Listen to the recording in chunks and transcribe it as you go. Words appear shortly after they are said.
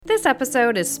This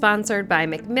episode is sponsored by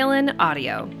Macmillan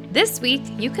Audio. This week,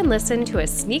 you can listen to a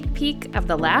sneak peek of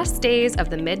the last days of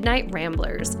the Midnight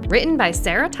Ramblers, written by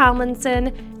Sarah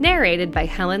Tomlinson, narrated by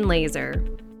Helen Laser.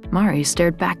 Mari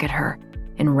stared back at her,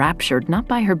 enraptured not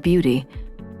by her beauty,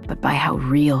 but by how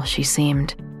real she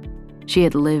seemed. She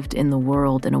had lived in the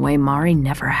world in a way Mari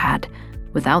never had,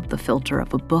 without the filter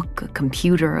of a book, a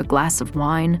computer, a glass of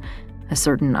wine, a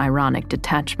certain ironic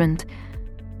detachment.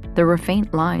 There were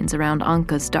faint lines around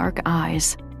Anka's dark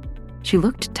eyes. She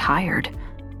looked tired.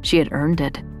 She had earned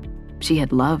it. She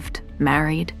had loved,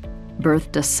 married,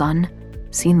 birthed a son,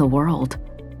 seen the world,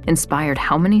 inspired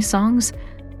how many songs?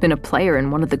 Been a player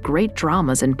in one of the great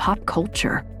dramas in pop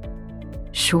culture.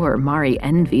 Sure, Mari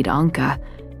envied Anka,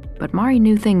 but Mari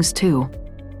knew things too,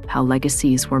 how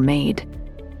legacies were made.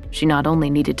 She not only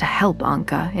needed to help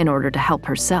Anka in order to help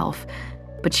herself,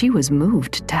 but she was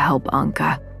moved to help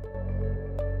Anka.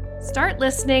 Start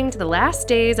listening to The Last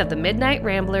Days of the Midnight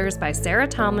Ramblers by Sarah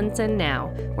Tomlinson now,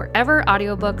 wherever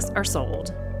audiobooks are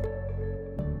sold.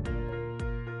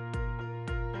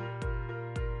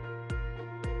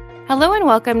 Hello and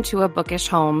welcome to A Bookish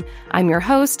Home. I'm your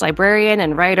host, librarian,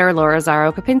 and writer Laura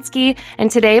Zaro-Kopinski, and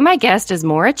today my guest is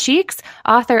Maura Cheeks,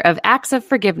 author of Acts of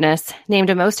Forgiveness, named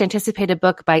a most anticipated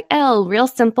book by Elle, Real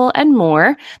Simple, and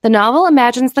more. The novel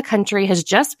imagines the country has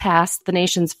just passed the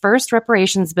nation's first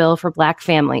reparations bill for Black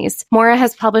families. Maura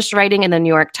has published writing in the New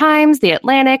York Times, The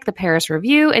Atlantic, the Paris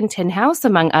Review, and Tin House,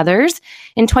 among others.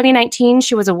 In 2019,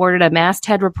 she was awarded a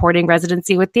masthead reporting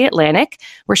residency with The Atlantic,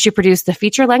 where she produced the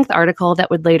feature-length article that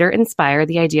would later inspire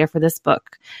the idea for this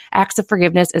book. Acts of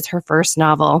Forgiveness is her first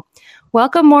novel.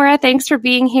 Welcome, Maura. Thanks for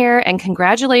being here, and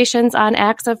congratulations on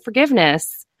Acts of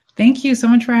Forgiveness. Thank you so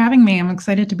much for having me. I'm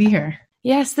excited to be here.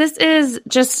 Yes, this is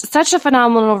just such a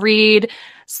phenomenal read,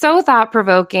 so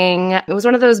thought-provoking. It was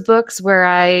one of those books where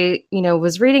I,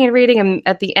 was reading, and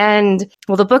at the end,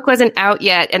 the book wasn't out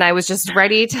yet, and I was just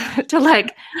ready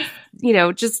to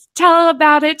just tell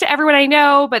about it to everyone I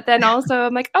know. But then also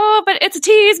I'm like, but it's a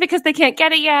tease because they can't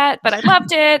get it yet. But I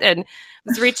loved it and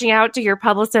was reaching out to your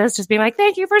publicist, just being like,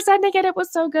 thank you for sending it. It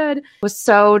was so good. I was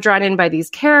so drawn in by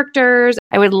these characters.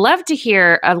 I would love to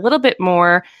hear a little bit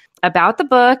more about the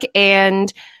book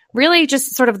and really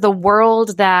just sort of the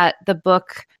world that the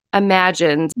book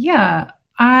imagines. Yeah,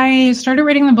 I started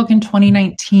writing the book in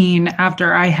 2019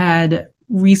 after I had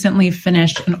recently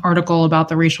finished an article about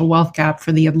the racial wealth gap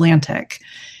for The Atlantic.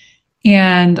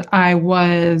 And I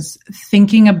was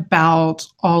thinking about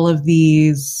all of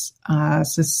these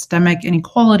systemic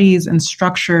inequalities and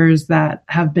structures that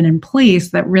have been in place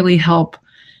that really help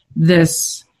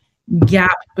this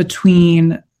gap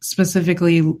between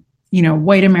specifically,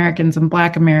 white Americans and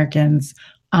Black Americans,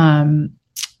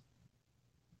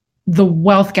 the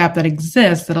wealth gap that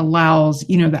exists that allows,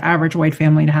 the average white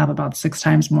family to have about 6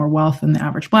 times more wealth than the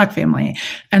average Black family.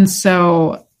 And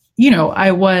so,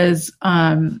 I was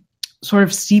sort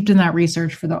of steeped in that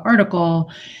research for the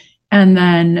article, and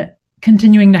then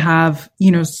continuing to have,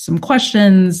 some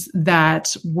questions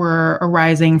that were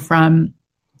arising from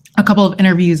a couple of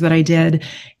interviews that I did.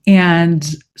 And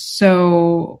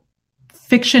so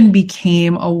fiction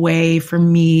became a way for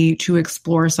me to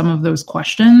explore some of those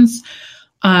questions.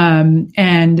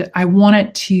 And I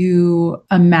wanted to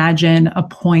imagine a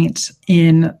point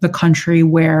in the country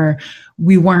where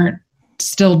we weren't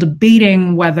still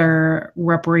debating whether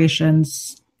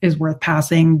reparations is worth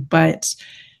passing, but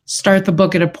start the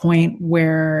book at a point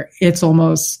where it's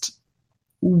almost,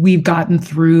 we've gotten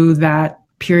through that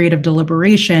period of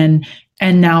deliberation.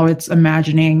 And now it's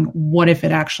imagining, what if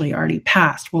it actually already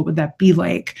passed? What would that be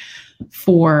like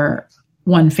for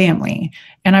one family?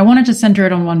 And I wanted to center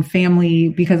it on one family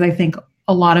because I think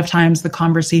a lot of times the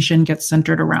conversation gets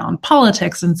centered around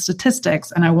politics and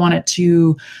statistics. And I wanted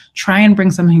to try and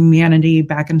bring some humanity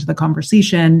back into the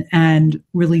conversation and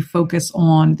really focus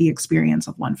on the experience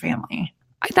of one family.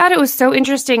 I thought it was so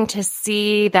interesting to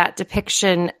see that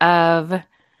depiction of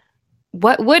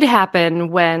what would happen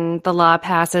when the law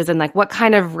passes and what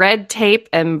kind of red tape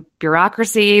and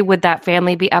bureaucracy would that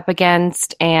family be up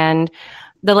against. And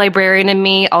the librarian in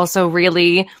me also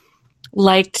really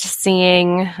liked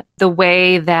seeing the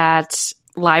way that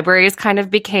libraries kind of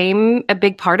became a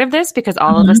big part of this, because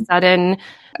all of a sudden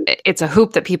it's a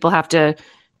hoop that people have to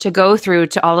go through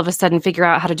to all of a sudden figure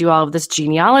out how to do all of this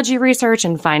genealogy research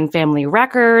and find family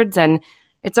records. And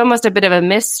it's almost a bit of a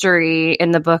mystery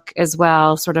in the book as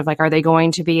well, sort of are they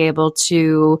going to be able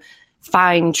to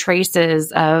find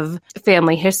traces of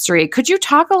family history? Could you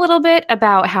talk a little bit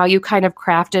about how you kind of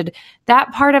crafted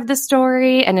that part of the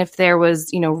story, and if there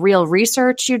was, real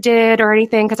research you did or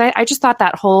anything? Because I just thought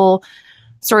that whole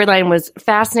storyline was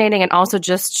fascinating, and also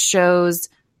just shows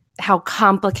how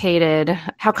complicated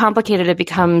it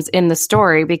becomes in the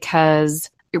story, because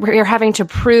you're having to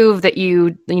prove that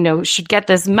you should get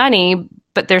this money,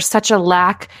 but there's such a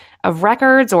lack of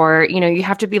records, or you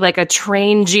have to be like a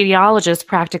trained genealogist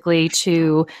practically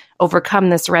to overcome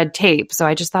this red tape. So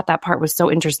I just thought that part was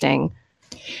so interesting.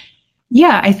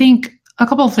 Yeah, I think a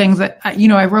couple of things that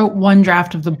I wrote one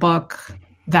draft of the book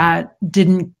that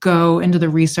didn't go into the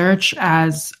research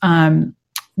as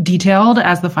detailed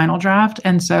as the final draft,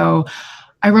 and so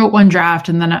I wrote one draft,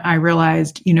 and then I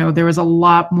realized there was a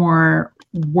lot more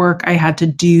work I had to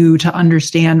do to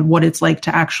understand what it's like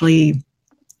to actually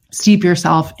steep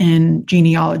yourself in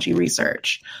genealogy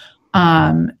research.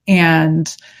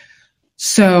 And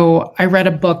so I read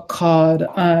a book called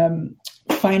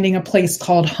Finding a Place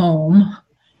Called Home,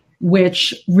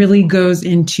 which really goes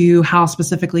into how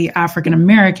specifically African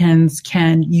Americans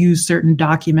can use certain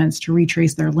documents to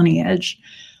retrace their lineage.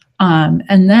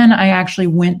 And then I actually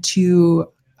went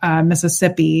to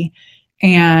Mississippi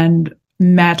and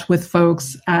met with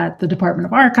folks at the Department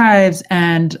of Archives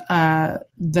and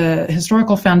the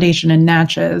Historical Foundation in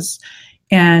Natchez,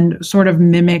 and sort of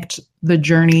mimicked the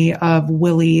journey of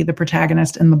Willie, the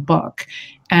protagonist in the book.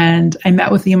 And I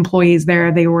met with the employees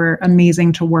there. They were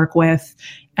amazing to work with.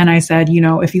 And I said,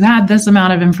 if you had this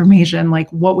amount of information,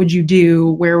 like, what would you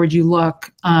do? Where would you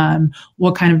look?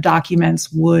 What kind of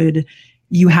documents would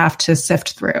you have to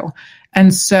sift through?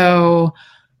 And so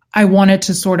I wanted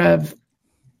to sort of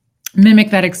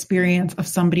mimic that experience of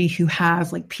somebody who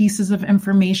has like pieces of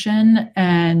information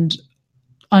and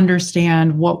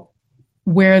understand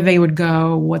where they would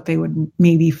go, what they would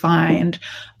maybe find.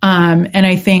 And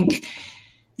I think,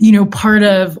 part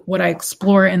of what I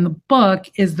explore in the book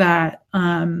is that,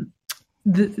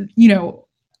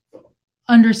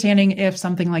 understanding if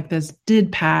something like this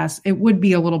did pass, it would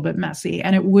be a little bit messy,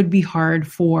 and it would be hard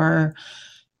for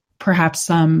perhaps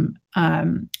some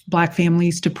Black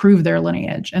families to prove their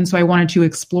lineage. And so I wanted to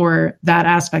explore that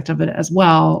aspect of it as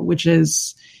well, which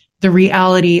is the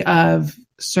reality of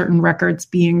certain records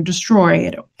being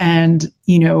destroyed and,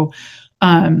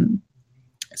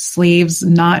 slaves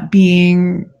not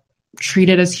being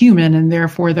treated as human, and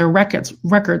therefore their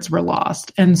records were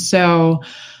lost. And so,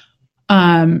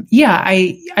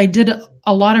 I did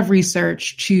a lot of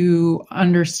research to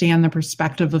understand the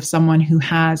perspective of someone who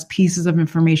has pieces of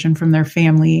information from their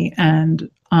family and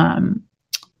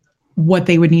what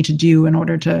they would need to do in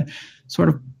order to sort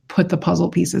of put the puzzle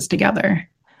pieces together.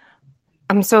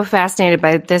 I'm so fascinated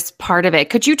by this part of it.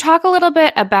 Could you talk a little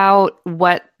bit about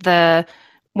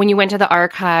when you went to the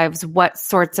archives, what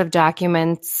sorts of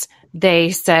documents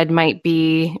they said might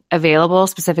be available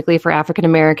specifically for African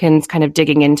Americans kind of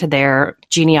digging into their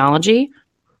genealogy?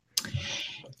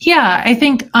 Yeah, I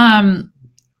think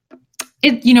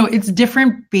it's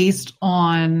different based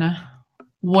on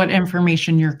what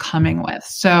information you're coming with.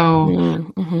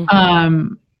 So,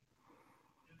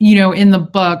 in the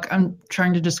book, I'm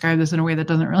trying to describe this in a way that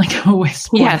doesn't really go away.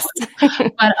 Yes. But,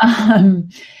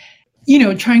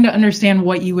 trying to understand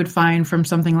what you would find from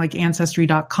something like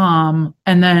Ancestry.com.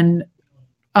 And then,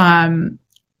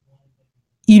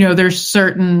 there's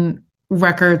certain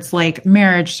records like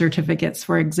marriage certificates,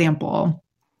 for example,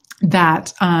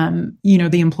 that,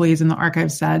 the employees in the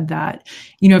archive said that,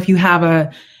 if you have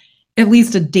at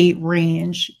least a date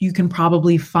range, you can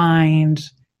probably find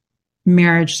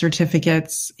marriage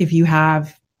certificates. If you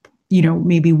have,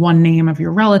 maybe one name of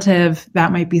your relative,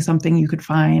 that might be something you could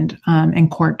find in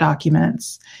court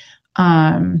documents.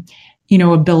 A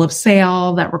bill of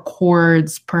sale that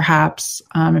records perhaps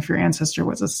if your ancestor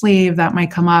was a slave, that might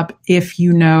come up if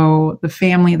you know the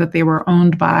family that they were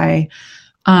owned by.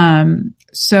 Finding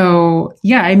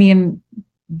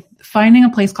a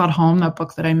Place Called Home, that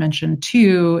book that I mentioned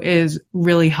too, is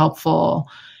really helpful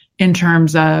in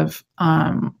terms of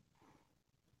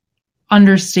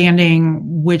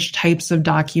understanding which types of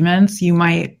documents you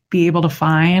might be able to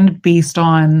find based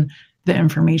on the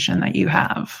information that you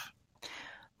have.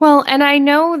 Well, and I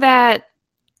know that,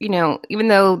 even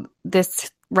though this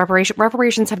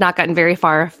reparations have not gotten very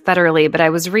far federally, but I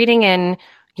was reading in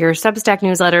your Substack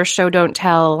newsletter, Show Don't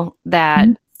Tell, that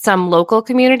some local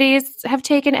communities have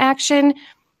taken action.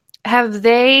 Have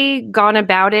they gone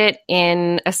about it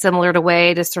in a similar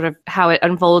way to sort of how it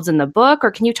unfolds in the book?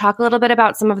 Or can you talk a little bit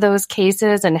about some of those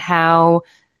cases and how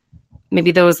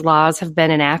maybe those laws have been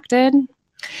enacted?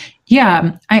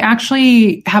 Yeah, I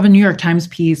actually have a New York Times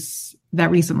piece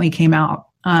that recently came out.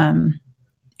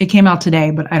 It came out today,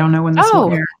 but I don't know when this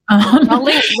will air. I'll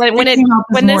link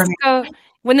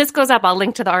when this goes up. I'll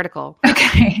link to the article.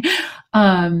 Okay.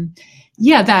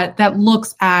 Yeah, that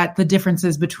looks at the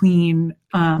differences between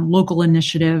local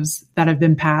initiatives that have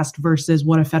been passed versus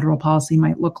what a federal policy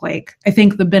might look like. I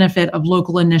think the benefit of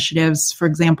local initiatives, for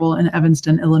example, in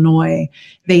Evanston, Illinois,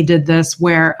 they did this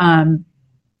where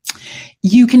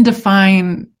you can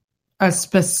define a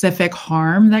specific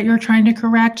harm that you're trying to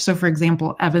correct. So, for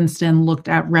example, Evanston looked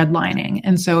at redlining.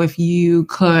 And so if you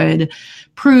could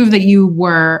prove that you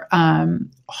were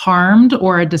harmed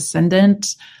or a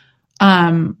descendant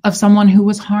of someone who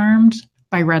was harmed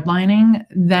by redlining,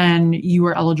 then you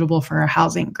were eligible for a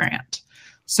housing grant.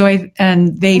 So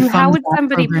how would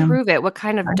somebody prove it? What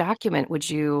kind of document would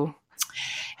you?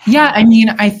 Yeah, I mean,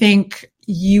 I think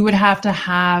you would have to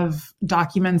have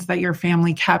documents that your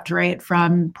family kept, right,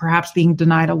 from perhaps being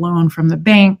denied a loan from the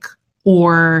bank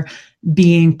or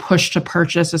being pushed to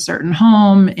purchase a certain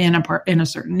home in a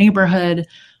certain neighborhood.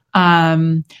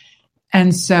 And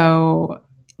so,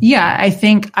 yeah,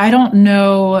 I don't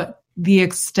know the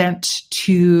extent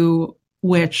to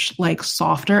which like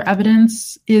softer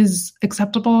evidence is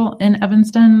acceptable in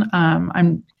Evanston.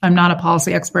 I'm not a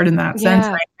policy expert in that sense.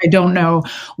 I don't know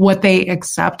what they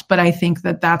accept, but I think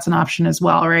that that's an option as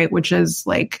well, right? Which is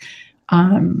like,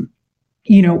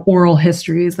 oral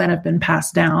histories that have been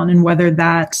passed down, and whether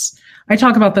that's, I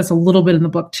talk about this a little bit in the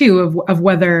book too, of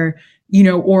whether,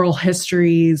 oral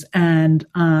histories and,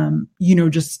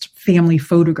 just family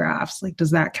photographs, like,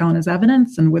 does that count as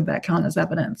evidence, and would that count as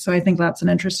evidence? So I think that's an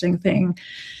interesting thing.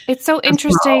 It's so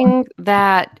interesting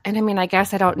that, and I mean, I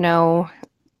guess I don't know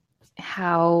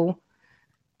how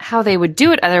they would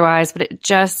do it otherwise, but it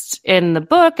just, in the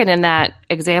book and in that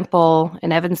example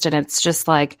in Evanston, it's just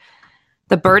like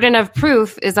the burden of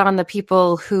proof is on the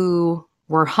people who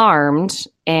were harmed.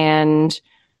 And,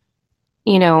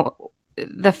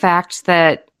 the fact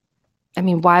that, I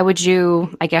mean, why would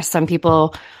you, I guess some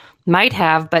people might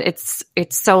have, but it's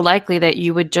so likely that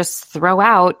you would just throw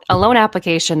out a loan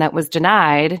application that was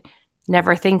denied,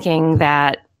 never thinking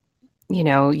that,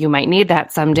 you might need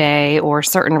that someday, or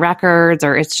certain records,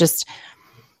 or it's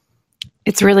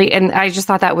really, and I just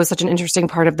thought that was such an interesting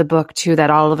part of the book too,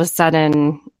 that all of a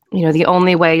sudden, the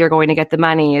only way you're going to get the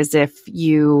money is if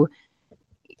you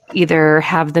either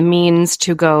have the means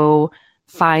to go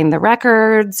find the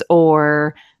records,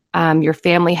 or your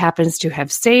family happens to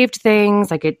have saved things.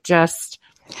 Like, it just,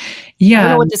 I don't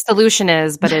know what the solution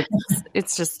is, but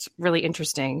it's just really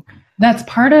interesting. That's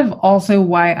part of also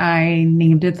why I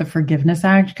named it the Forgiveness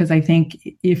Act, because I think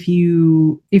if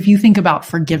you think about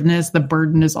forgiveness, the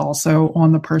burden is also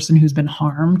on the person who's been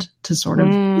harmed to sort of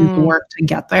do the work to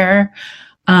get there.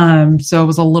 So it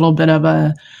was a little bit of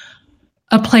a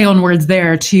play on words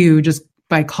there too, just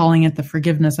by calling it the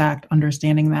Forgiveness Act,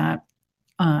 understanding that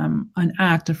an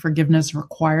act of forgiveness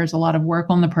requires a lot of work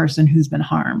on the person who's been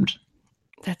harmed.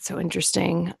 That's so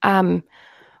interesting.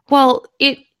 Well,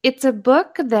 it's a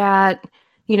book that,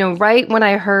 right when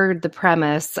I heard the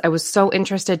premise, I was so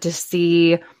interested to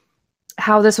see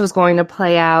how this was going to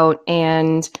play out,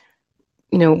 and,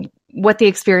 what the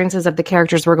experiences of the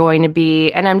characters were going to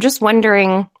be. And I'm just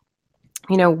wondering,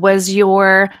 was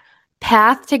your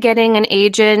path to getting an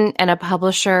agent and a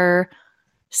publisher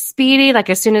speedy? Like,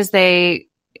 as soon as they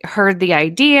heard the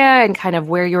idea and kind of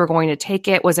where you were going to take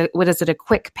it, was it a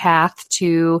quick path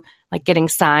to like getting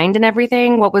signed and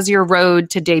everything? What was your road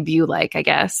to debut like, I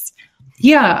guess?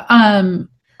 Yeah,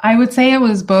 I would say it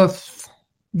was both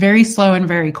very slow and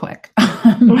very quick.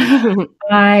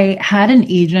 I had an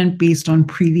agent based on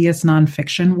previous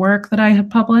nonfiction work that I had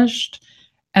published.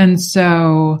 And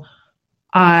so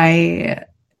I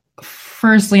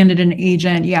first landed an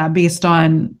agent, based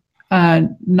on a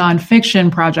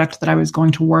nonfiction project that I was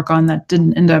going to work on that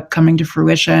didn't end up coming to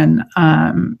fruition.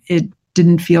 It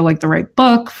didn't feel like the right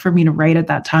book for me to write at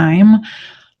that time.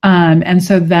 And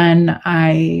so then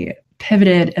I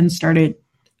pivoted and started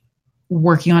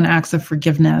working on Acts of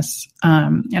Forgiveness.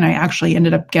 And I actually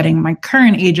ended up getting my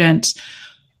current agent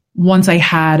once I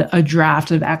had a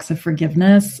draft of Acts of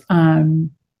Forgiveness. And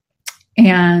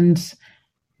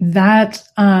that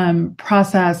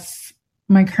process,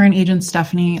 my current agent,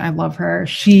 Stephanie, I love her.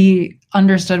 She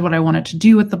understood what I wanted to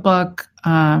do with the book.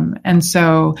 And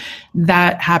so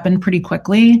that happened pretty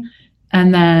quickly.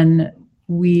 And then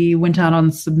we went out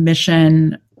on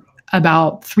submission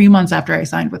about 3 months after I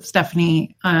signed with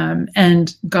Stephanie,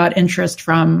 and got interest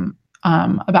from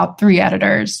about 3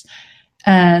 editors.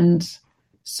 And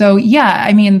so,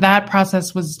 that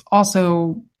process was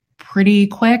also pretty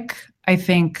quick. I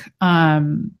think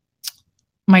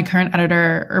my current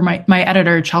editor, or my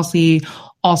editor, Chelsea,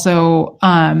 also,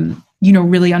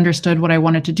 really understood what I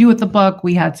wanted to do with the book.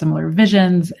 We had similar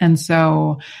visions. And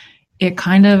so it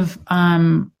kind of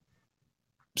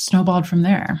snowballed from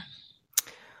there.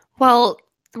 Well,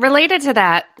 related to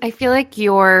that, I feel like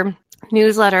your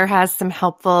newsletter has some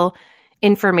helpful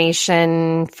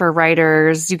information for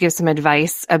writers. You give some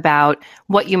advice about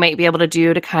what you might be able to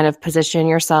do to kind of position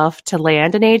yourself to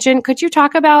land an agent. Could you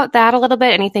talk about that a little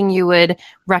bit? Anything you would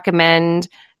recommend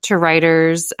to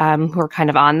writers who are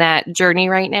kind of on that journey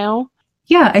right now?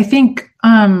 Yeah, I think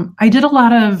I did a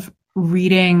lot of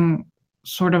reading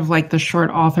sort of like the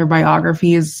short author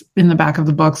biographies in the back of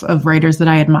the books of writers that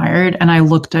I admired. And I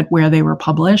looked at where they were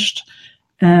published.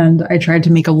 And I tried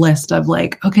to make a list of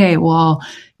like, okay, well,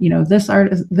 this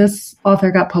author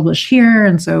got published here.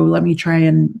 And so let me try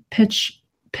and pitch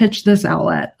this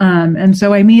outlet. And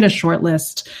so I made a short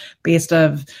list based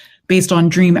on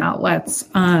dream outlets,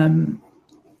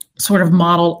 sort of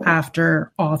modeled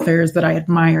after authors that I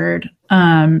admired.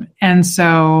 And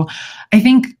so I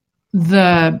think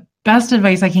the best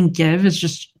advice I can give is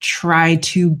just try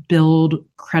to build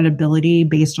credibility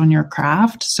based on your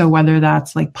craft. So whether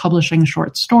that's like publishing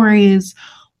short stories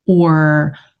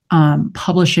or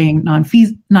publishing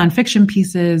nonfiction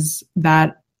pieces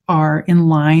that are in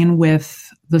line with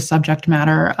the subject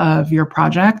matter of your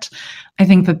project, I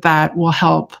think that will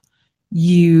help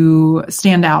you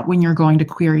stand out when you're going to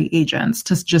query agents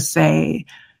to just say,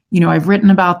 I've written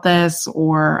about this,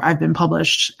 or I've been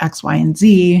published X, Y, and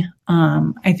Z.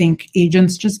 I think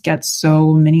agents just get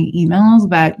so many emails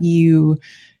that you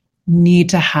need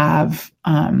to have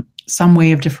some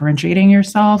way of differentiating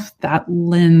yourself that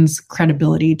lends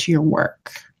credibility to your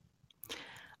work.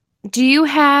 Do you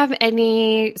have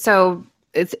any, so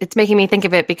it's making me think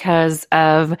of it because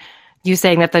of you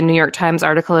saying that the New York Times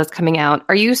article is coming out.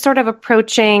 Are you sort of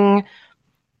approaching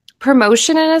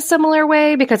promotion in a similar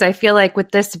way? Because I feel like with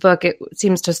this book, it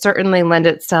seems to certainly lend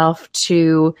itself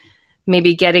to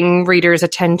maybe getting readers'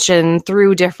 attention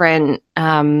through different,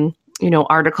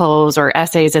 articles or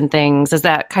essays and things. Is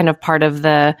that kind of part of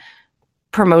the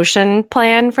promotion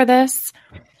plan for this?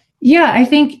 Yeah, I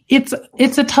think it's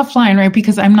a tough line, right?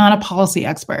 Because I'm not a policy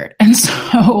expert. And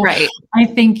so right. I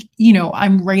think,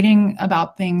 I'm writing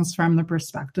about things from the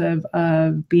perspective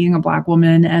of being a Black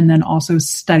woman and then also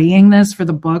studying this for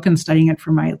the book and studying it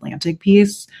for my Atlantic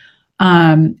piece.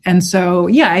 And so,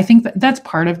 yeah, I think that's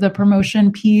part of the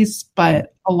promotion piece,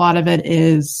 but a lot of it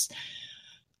is,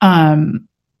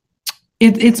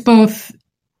 it's both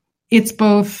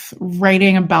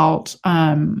writing about,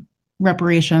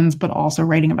 reparations, but also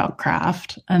writing about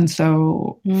craft. And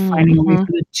so finding a way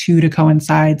for the two to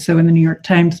coincide. So in the New York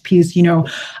Times piece,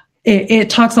 it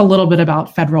talks a little bit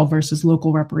about federal versus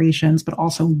local reparations, but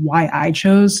also why I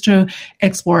chose to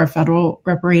explore a federal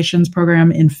reparations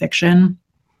program in fiction,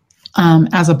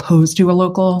 as opposed to a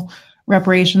local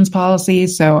reparations policy.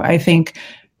 So I think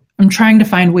I'm trying to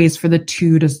find ways for the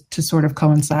two to sort of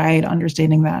coincide,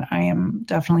 understanding that I am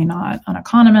definitely not an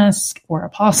economist or a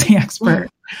policy expert.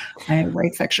 I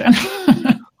write fiction.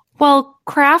 Well,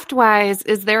 craft-wise,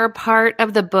 is there a part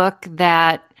of the book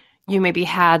that you maybe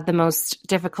had the most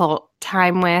difficult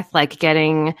time with, like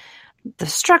getting the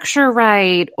structure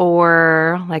right,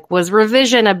 or like was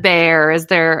revision a bear? Is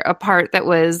there a part that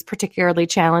was particularly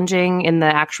challenging in the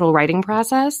actual writing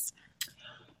process?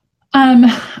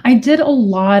 I did a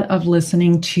lot of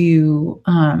listening to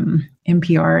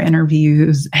NPR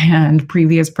interviews and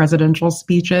previous presidential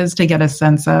speeches to get a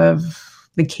sense of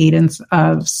the cadence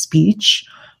of speech.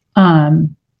 I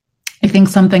think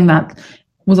something that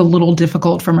was a little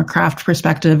difficult from a craft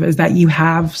perspective is that you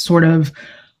have sort of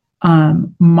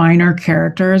minor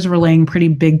characters relaying pretty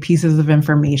big pieces of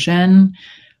information,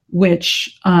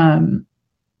 which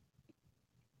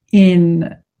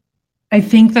I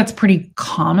think that's pretty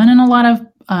common in a lot of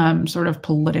sort of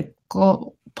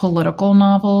political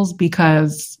novels,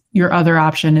 because your other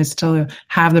option is to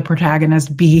have the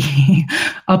protagonist be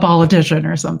a politician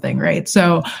or something, right?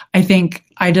 So I think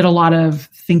I did a lot of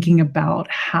thinking about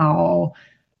how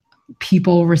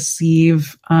people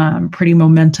receive pretty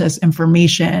momentous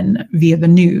information via the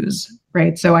news,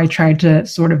 right? So I tried to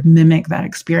sort of mimic that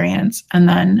experience. And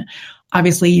then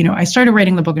obviously, I started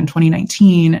writing the book in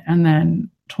 2019, and then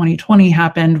 2020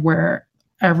 happened where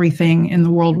everything in the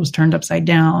world was turned upside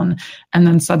down. And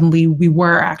then suddenly we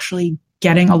were actually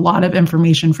getting a lot of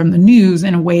information from the news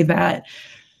in a way that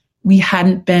we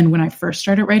hadn't been when I first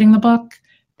started writing the book.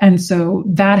 And so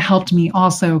that helped me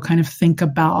also kind of think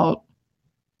about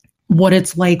what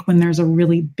it's like when there's a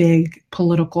really big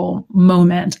political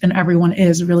moment and everyone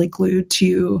is really glued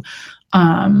to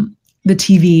the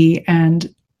TV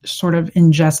and sort of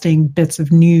ingesting bits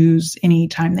of news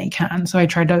anytime they can. So I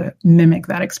tried to mimic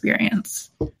that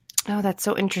experience. Oh, that's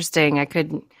so interesting.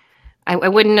 I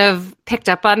wouldn't have picked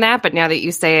up on that, but now that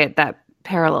you say it, that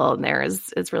parallel in there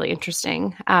is really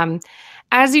interesting.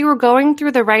 As you were going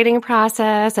through the writing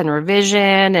process and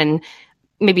revision and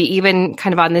maybe even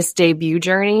kind of on this debut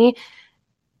journey,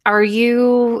 are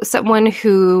you someone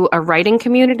who a writing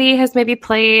community has maybe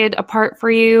played a part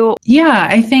for you? Yeah,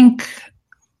 I think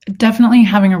definitely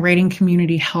having a writing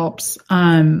community helps.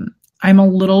 I'm a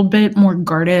little bit more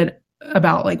guarded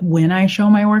about like when I show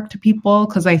my work to people,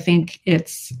 because I think it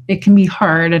can be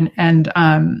hard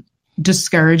and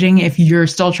discouraging if you're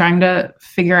still trying to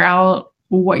figure out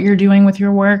what you're doing with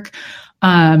your work.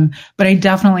 But I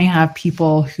definitely have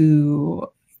people who,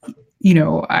 you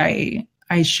know, I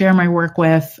share my work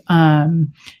with,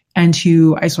 and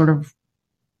who I sort of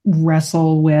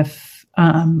wrestle with,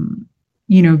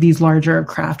 you know, these larger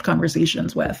craft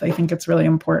conversations with. I think it's really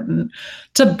important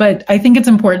but I think it's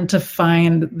important to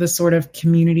find the sort of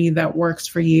community that works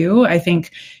for you. I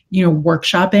think, you know,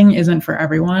 workshopping isn't for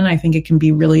everyone. I think it can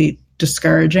be really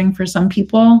discouraging for some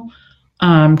people,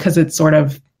 because it's sort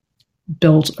of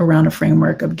built around a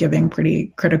framework of giving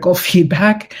pretty critical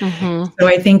feedback. Mm-hmm. So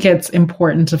I think it's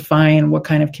important to find what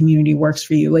kind of community works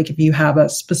for you. Like if you have a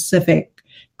specific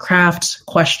craft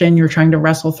question you're trying to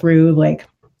wrestle through, like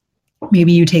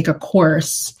maybe you take a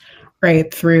course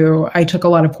right through. I took a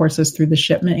lot of courses through the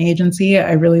Shipment Agency.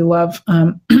 I really love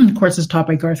courses taught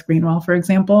by Garth Greenwell, for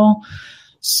example.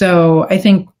 So I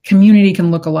think community can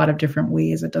look a lot of different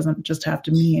ways. It doesn't just have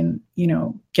to mean, you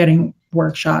know, getting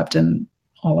workshopped and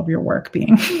all of your work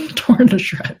being torn to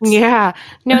shreds. Yeah,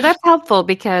 no, that's helpful,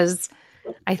 because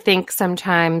I think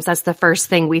sometimes that's the first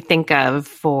thing we think of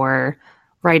for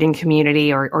writing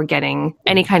community or getting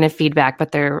any kind of feedback,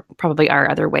 but there probably are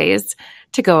other ways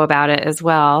to go about it as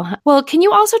well. Well, can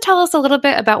you also tell us a little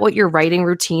bit about what your writing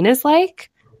routine is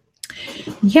like?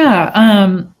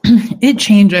 Yeah, it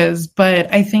changes,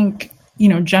 but I think, you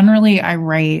know, generally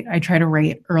I try to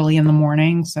write early in the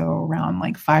morning. So around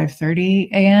like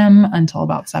 5:30 a.m. until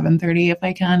about 7:30 if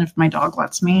I can, if my dog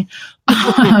lets me.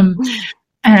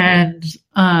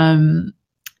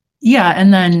 Yeah,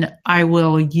 and then I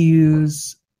will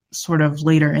use sort of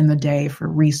later in the day for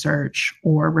research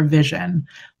or revision,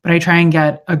 but I try and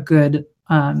get a good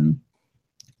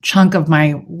chunk of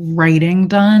my writing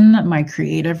done, my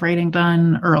creative writing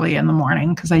done early in the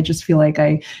morning, because I just feel like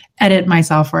I edit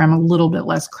myself where I'm a little bit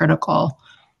less critical.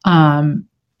 And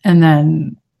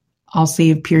then I'll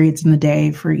save periods in the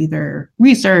day for either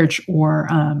research or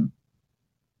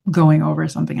going over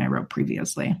something I wrote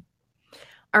previously.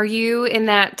 Are you in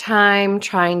that time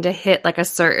trying to hit like a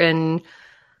certain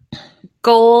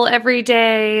goal every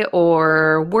day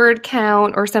or word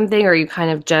count or something? Or are you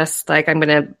kind of just like, I'm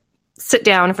going to sit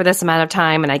down for this amount of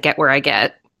time and I get where I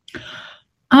get?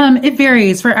 It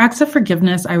varies. For Acts of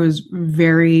Forgiveness, I was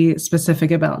very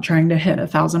specific about trying to hit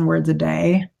 1,000 words a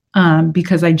day,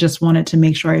 because I just wanted to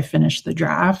make sure I finished the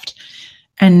draft.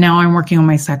 And now I'm working on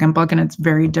my second book and it's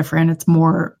very different. It's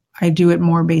more, I do it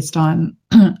more based on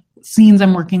scenes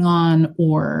I'm working on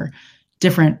or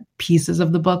different pieces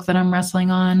of the book that I'm wrestling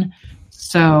on.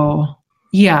 So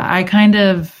yeah, I kind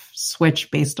of switch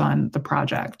based on the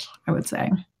project, I would say.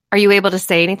 Are you able to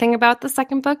say anything about the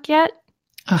second book yet?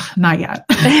 Not yet.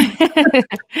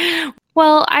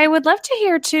 Well, I would love to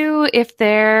hear too, if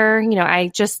there, you know,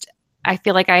 I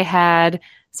feel like I had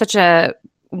such a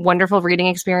wonderful reading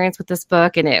experience with this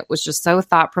book, and it was just so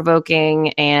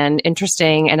thought-provoking and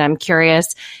interesting. And I'm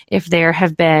curious if there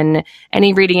have been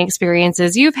any reading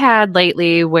experiences you've had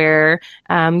lately where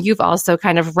you've also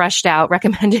kind of rushed out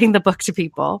recommending the book to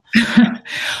people.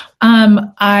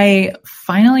 I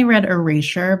finally read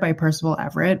Erasure by Percival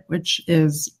Everett, which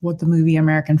is what the movie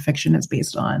American Fiction is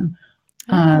based on.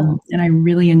 And I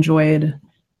really enjoyed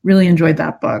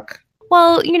that book.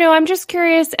 Well, you know, I'm just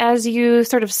curious, as you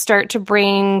sort of start to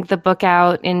bring the book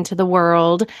out into the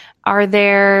world, are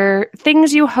there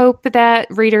things you hope that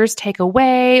readers take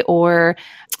away, or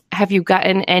have you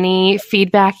gotten any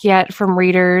feedback yet from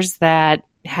readers that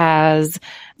has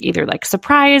either like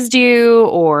surprised you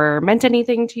or meant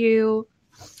anything to you?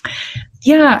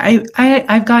 Yeah,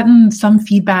 I've gotten some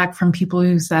feedback from people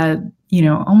who said, you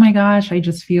know, oh my gosh, I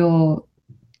just feel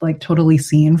like totally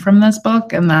seen from this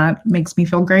book. And that makes me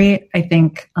feel great. I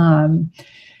think,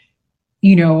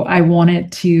 you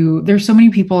know, there's so many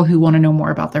people who want to know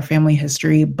more about their family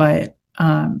history, but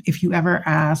if you ever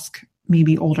ask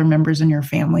maybe older members in your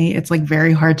family, it's like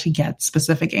very hard to get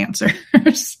specific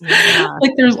answers. Yeah.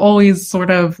 Like there's always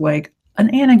sort of like an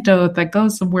anecdote that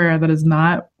goes somewhere that is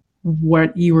not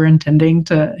what you were intending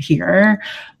to hear,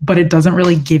 but it doesn't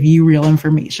really give you real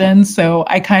information. So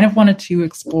I kind of wanted to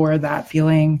explore that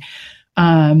feeling.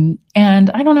 And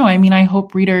I don't know, I mean, I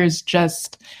hope readers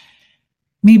just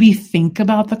maybe think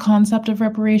about the concept of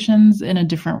reparations in a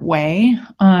different way.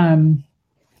 I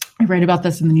write about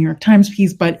this in the New York Times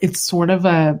piece, but it's sort of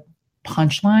a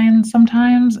punchline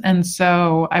sometimes. And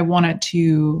so I wanted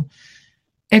to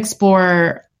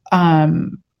explore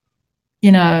in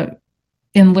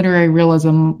literary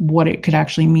realism what it could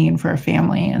actually mean for a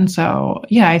family. And so,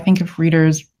 yeah, I think if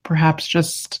readers perhaps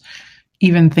just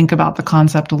even think about the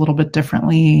concept a little bit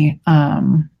differently,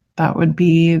 that would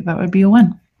be a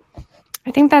win.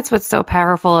 I think that's what's so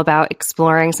powerful about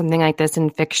exploring something like this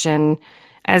in fiction,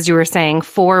 as you were saying,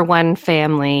 for one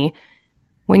family.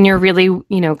 When you're really,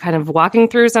 kind of walking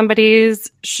through somebody's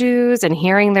shoes and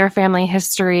hearing their family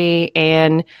history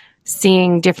and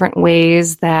seeing different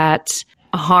ways that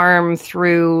harm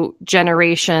through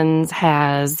generations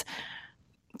has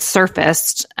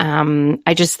surfaced,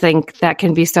 I just think that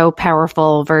can be so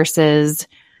powerful versus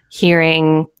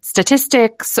hearing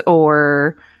statistics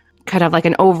or kind of like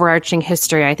an overarching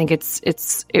history. I think it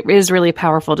is really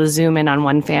powerful to zoom in on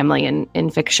one family in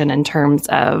fiction in terms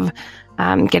of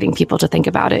getting people to think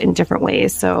about it in different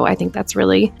ways. So I think that's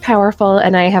really powerful.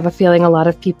 And I have a feeling a lot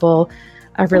of people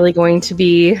are really going to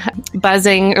be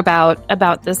buzzing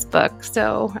about this book.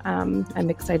 So I'm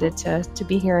excited to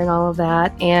be hearing all of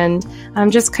that. And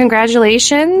just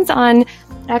congratulations on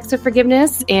Acts of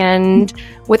Forgiveness. And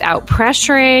without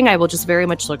pressuring, I will just very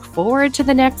much look forward to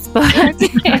the next book,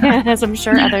 as I'm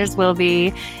sure others will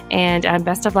be. And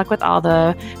best of luck with all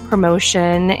the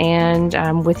promotion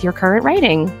and with your current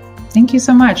writing. Thank you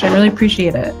so much. I really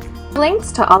appreciate it. For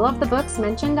links to all of the books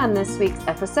mentioned on this week's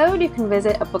episode, you can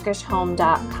visit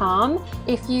abookishhome.com.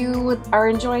 If you are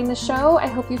enjoying the show, I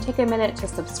hope you take a minute to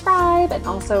subscribe and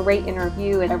also rate and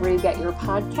review wherever you get your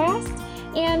podcast.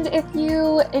 And if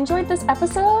you enjoyed this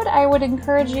episode, I would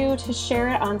encourage you to share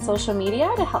it on social media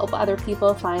to help other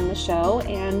people find the show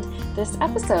and this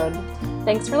episode.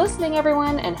 Thanks for listening,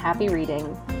 everyone, and happy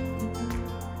reading.